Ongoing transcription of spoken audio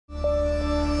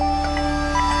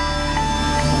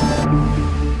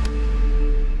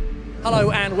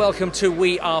Hello and welcome to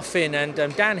We Are Fin, and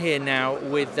I'm Dan here now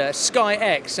with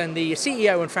SkyX and the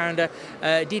CEO and founder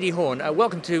Didi Horn.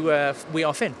 Welcome to We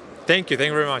Are Fin. Thank you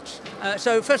very much.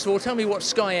 So first of all, tell me what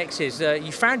SkyX is.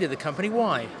 You founded the company,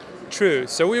 why? True,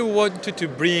 so we wanted to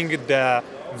bring the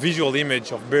visual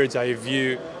image of bird's eye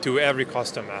view to every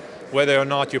customer. Whether or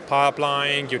not your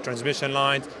pipeline, your transmission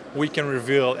lines, we can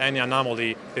reveal any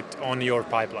anomaly on your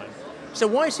pipeline. So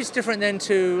why is this different then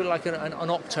to like an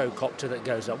octocopter that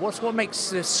goes up? What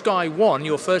makes the Sky1,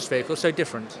 your first vehicle, so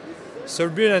different? So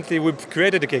brilliantly, we've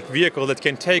created a vehicle that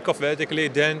can take off vertically,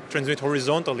 then transmit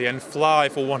horizontally and fly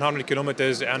for 100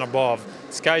 kilometers and above.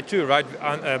 Sky2,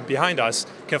 right behind us,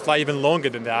 can fly even longer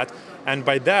than that, and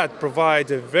by that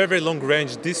provide a very long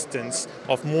range distance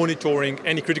of monitoring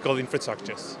any critical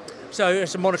infrastructures. So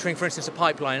monitoring, for instance, a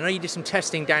pipeline. I know you did some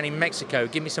testing down in Mexico.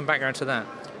 Give me some background to that.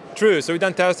 True, so we've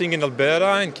done testing in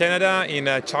Alberta, in Canada, in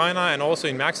China, and also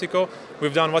in Mexico.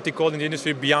 We've done what they call in the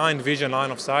industry behind vision line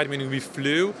of sight, meaning we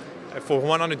flew for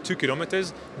 102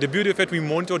 kilometers. The beauty of it, we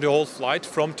monitor the whole flight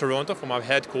from Toronto, from our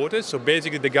headquarters. So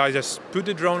basically the guys just put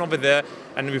the drone over there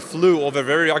and we flew over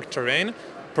very rugged terrain,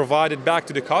 provided back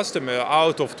to the customer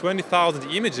out of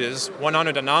 20,000 images,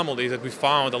 100 anomalies that we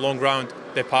found along around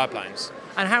their pipelines.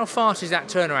 And how fast is that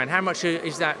turnaround? How much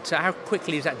is that? How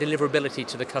quickly is that deliverability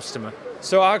to the customer?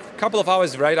 So a couple of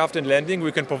hours right after landing,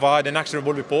 we can provide an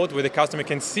actionable report where the customer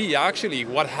can see actually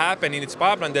what happened in its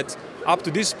pipeline that up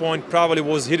to this point probably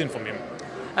was hidden from him.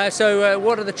 So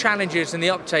what are the challenges and the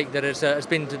uptake that has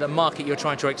been to the market you're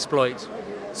trying to exploit?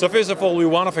 So first of all, we're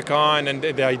one of a kind, and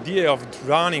the idea of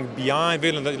running behind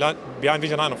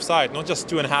vision line of sight, not just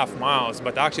 2.5 miles,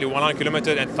 but actually 100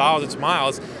 kilometers and thousands of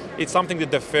miles, it's something that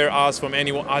differs us from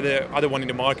any other one in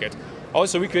the market.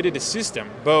 Also, we created a system,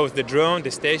 both the drone,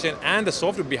 the station, and the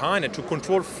software behind it to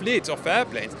control fleets of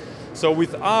airplanes. So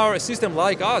with our system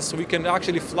like us, we can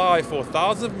actually fly for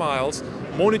thousands of miles,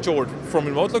 monitored from a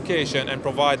remote location, and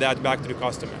provide that back to the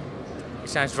customer. It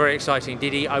sounds very exciting,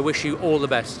 Didi. I wish you all the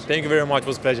best. Thank you very much. It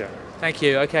was a pleasure. Thank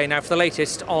you. Okay, now for the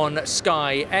latest on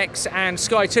SkyX and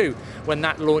Sky2, when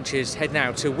that launches, head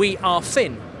now to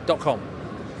wearefin.com.